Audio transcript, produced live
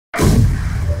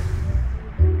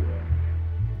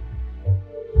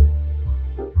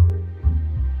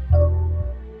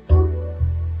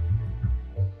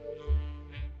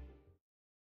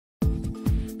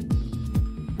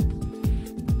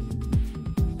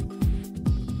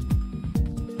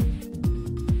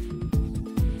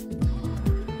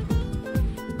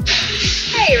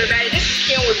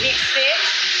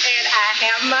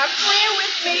my friend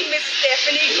with me, Miss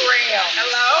Stephanie Graham.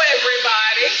 Hello,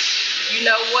 everybody. You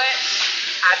know what?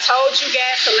 I told you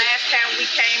guys the last time we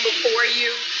came before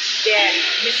you that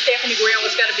Miss Stephanie Graham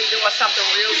was going to be doing something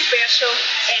real special,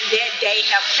 and that day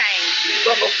have came.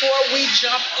 But before we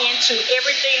jump into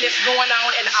everything that's going on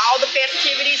and all the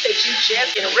festivities that you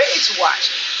just been ready to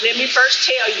watch, let me first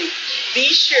tell you,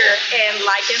 be sure and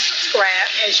like and subscribe,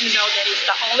 as you know that is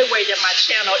the only way that my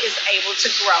channel is able to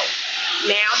grow.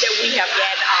 Now that we have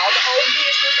gotten all the old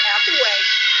business out the way,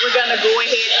 we're going to go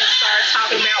ahead and start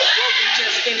talking about what we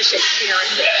just finished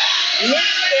experiencing. Miss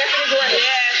Stephanie Graham.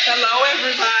 Yes, hello,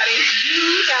 everybody. You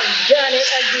have done it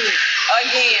again.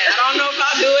 Again. I don't know if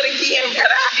I'll do it again, but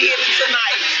I did it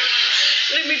tonight.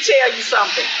 Let me tell you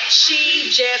something.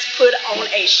 She just put on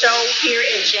a show here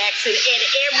in Jackson, and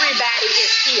everybody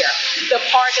is here. The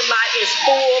parking lot is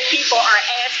full. People are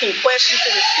asking questions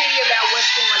in the city about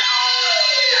what's going on.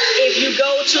 If you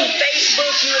go to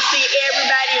Facebook, you will see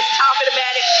everybody is talking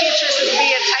about it. Pictures is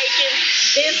being taken.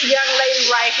 This young lady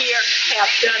right here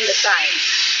have done the thing.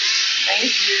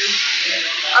 Thank you.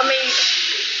 I mean,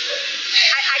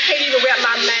 I can't even wrap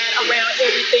my mind around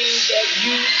everything that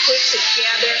you put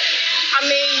together. I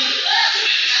mean,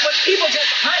 was people just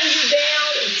hunting you down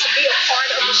to be a part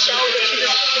of the show that you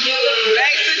just put together?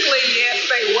 Basically, yes,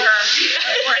 they were.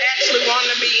 They were actually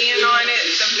wanting to be in on it.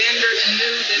 The vendors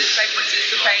knew that if they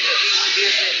participated, it would be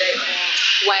a good day for them.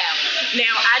 Wow.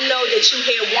 Now, I know that you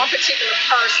had one particular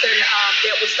person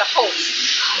that was the host.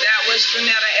 That was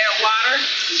Janetta Atwater,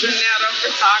 Janetta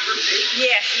Photography.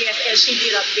 Yes, and she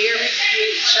did a very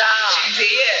good job. She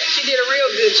did. She did a real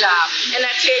good job. And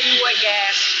I tell you what,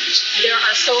 guys, there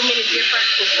are so many different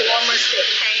performers that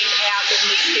came out that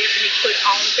Miss Stephanie put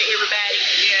on for everybody.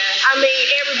 Yeah. I mean,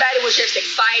 everybody was just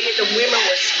excited. The women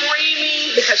were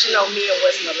screaming because, you know, men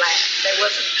wasn't allowed. They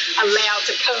wasn't allowed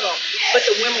to come. But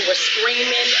the women were screaming.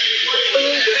 The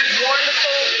food was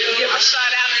wonderful. Give a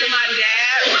shout out to my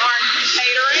dad, Mark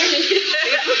Catering.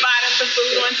 He provided the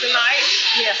food on tonight.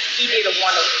 Yes, he did an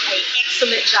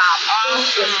excellent job. The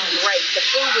food was great. The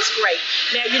food was great.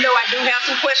 Now, you know, I do have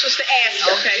some questions to ask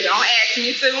you. Okay, don't ask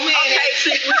me too many. Okay,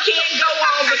 see, we can't go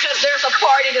on because there's a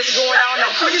party that's going on.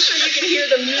 I'm pretty sure you can hear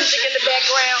the music in the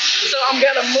background, so I'm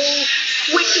going to move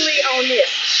quickly on this.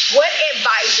 What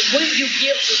advice would you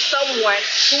give to someone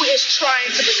who is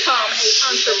trying to become an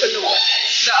entrepreneur?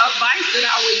 The advice that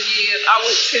I would give, I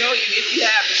would tell you, if you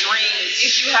have dreams,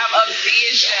 if you have a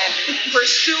vision,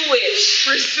 pursue it.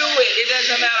 Pursue it. It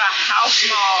doesn't matter how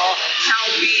small, how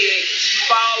big.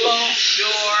 Follow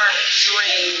your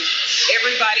dreams.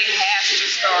 Everybody has to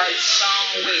start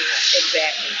somewhere.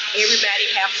 Exactly. Everybody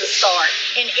has to start.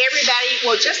 And everybody,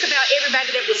 well, just about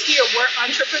everybody that was here were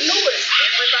entrepreneurs.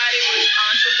 Everybody was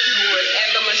entrepreneurs, and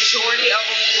the majority of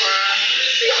them were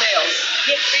females.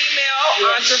 Yes. Female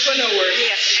entrepreneurs.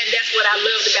 Yes, and that's what I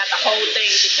loved about the whole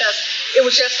thing, because it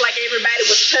was just like everybody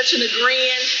was touching,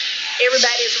 agreeing.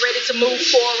 Everybody is ready to move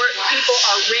forward. People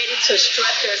are ready to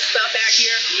strut their stuff out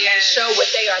here and show what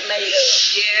they are made of.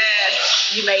 Yes.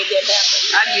 You made that happen.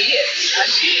 I did.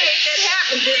 You made that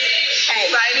happen.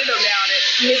 Excited about it.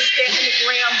 Miss Stephanie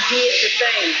Graham did the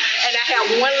thing. And I have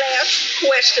one last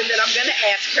question that I'm going to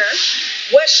ask her.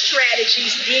 What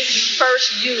strategies did you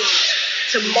first use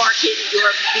to market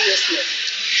your business?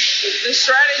 The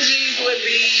strategies would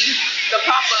be the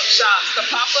pop-up shops. The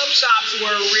pop-up shops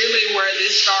were really where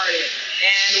this started.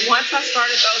 And once I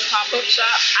started those pop-up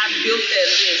shops, I built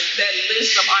that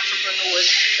list of entrepreneurs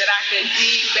that I could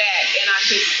dig back and I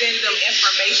could send them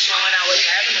information when I was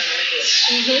having an idea.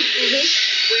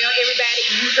 Well, everybody,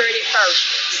 you heard it first.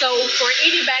 So for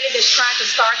anybody that's trying to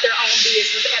start their own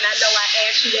business, and I know I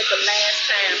asked you that the last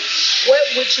time, what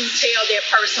would you tell that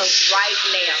person right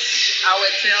now? I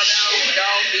would tell them, go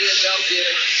be a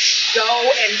go-getter. Go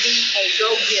and be a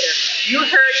go-getter. You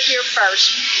heard it here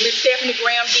first. Miss Stephanie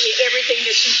Graham did everything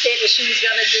that she said that she was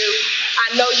going to do.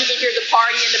 I know you can hear the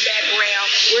party in the background.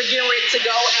 We're getting ready to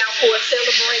go out for a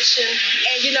celebration.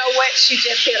 And you know what? She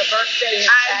just had a birthday.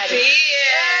 I did.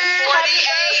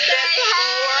 48. That's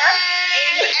 4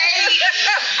 and 8.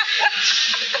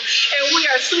 And we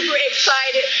are super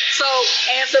excited. So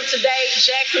as of today,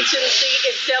 Jackson, Tennessee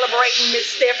is celebrating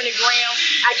Miss Stephanie Graham.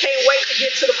 I can't wait to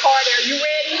get to the party. Are you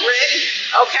ready? Ready.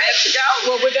 Okay. Let's go.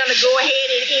 Well, we're going to go ahead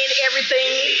and end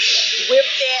everything with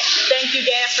that. Thank you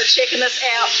guys for checking us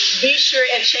out. Be sure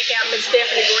and check out Miss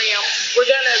Stephanie Graham. We're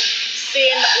going to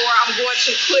send, or I'm going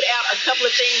to put out a couple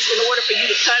of things in order for you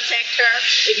to contact her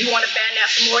if you want to find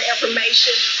out some more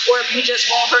information, or if you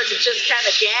just want her to just kind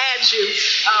of guide you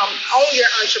on your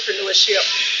entrepreneurship,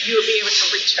 you'll be able to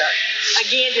reach her.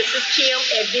 Again, this is Kim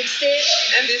at BigSense.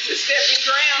 And this is Stephanie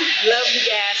Graham. Love you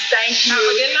guys. Thank you. Have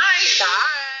a good night.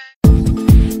 Bye.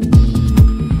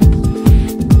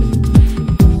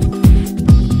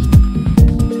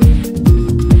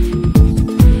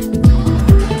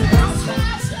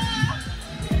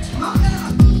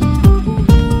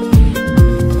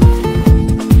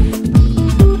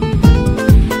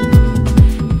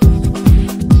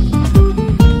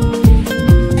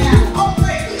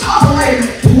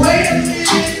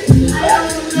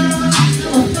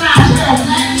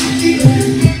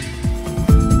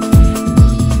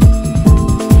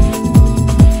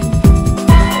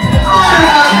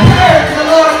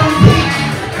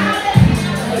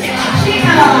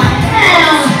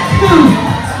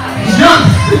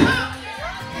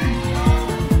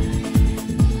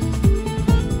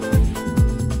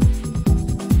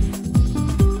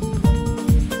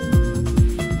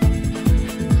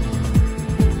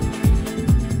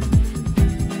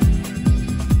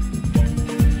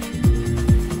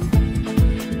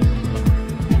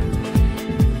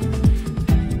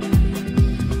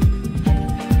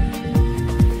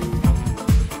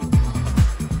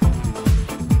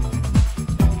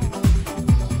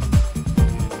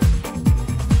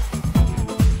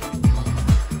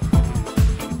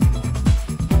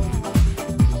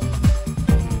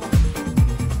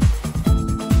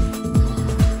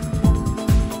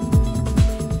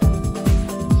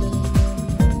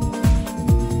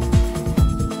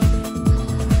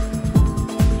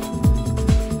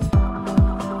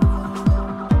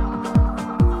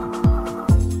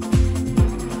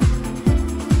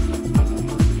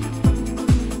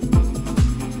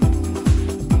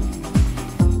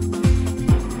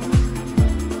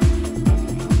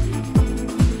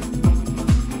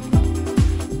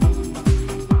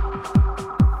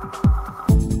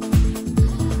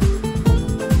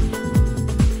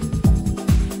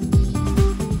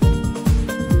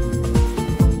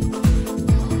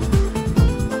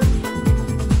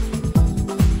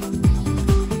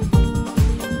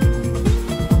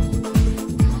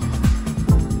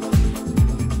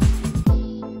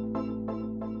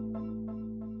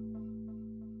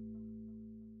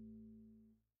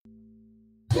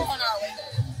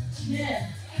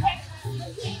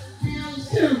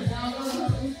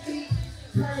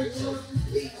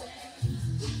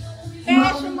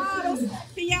 Fashion models,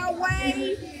 can y'all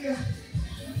wave?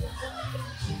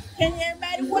 Can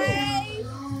everybody wave?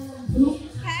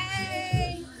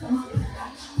 Hey!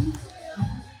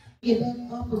 Get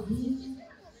back up again.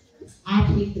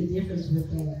 I pick the difference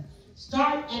with that.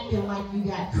 Start acting like you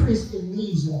got Christian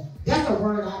leisure. That's a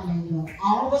word I made up.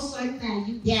 All of a sudden now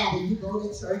you gather, you go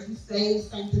to church, you saved,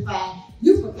 sanctified.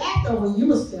 You forgot though when you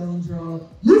were selling drugs.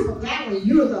 You forgot when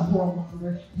you were the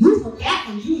whoremonger. You forgot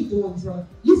when you was doing drugs.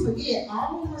 You forget,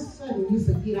 all of a sudden you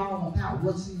forget all about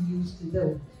what you used to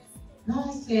do.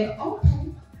 God said, okay,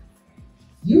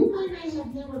 you might not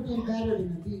have never been better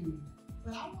than me,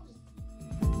 but I want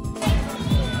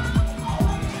to